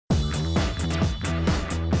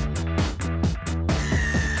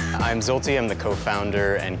I'm Zolti. I'm the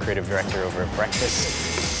co-founder and creative director over at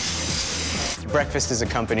Breakfast. Breakfast is a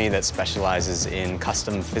company that specializes in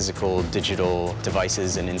custom physical digital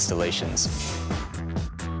devices and installations.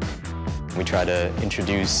 We try to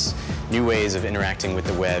introduce new ways of interacting with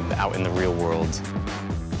the web out in the real world.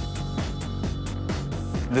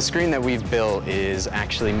 The screen that we've built is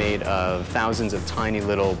actually made of thousands of tiny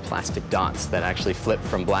little plastic dots that actually flip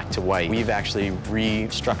from black to white. We've actually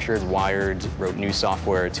restructured, wired, wrote new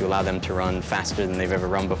software to allow them to run faster than they've ever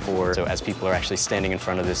run before. So as people are actually standing in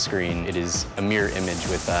front of this screen, it is a mirror image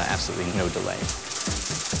with absolutely no delay.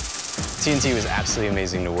 TNT was absolutely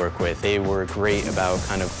amazing to work with. They were great about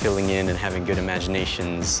kind of filling in and having good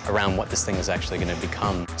imaginations around what this thing is actually going to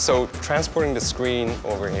become. So transporting the screen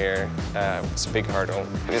over here was a big hurdle.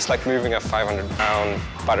 It's like moving a 500-pound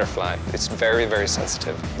butterfly. It's very, very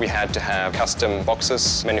sensitive. We had to have custom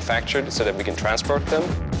boxes manufactured so that we can transport them.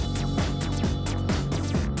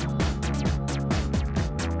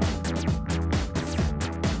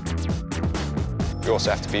 You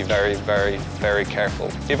also have to be very, very, very careful.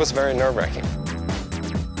 It was very nerve-wracking.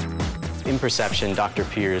 In perception, Dr.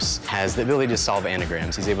 Pierce has the ability to solve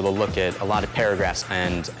anagrams. He's able to look at a lot of paragraphs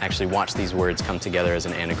and actually watch these words come together as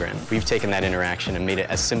an anagram. We've taken that interaction and made it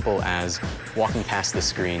as simple as walking past the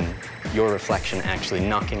screen, your reflection actually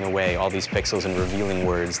knocking away all these pixels and revealing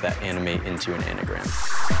words that animate into an anagram.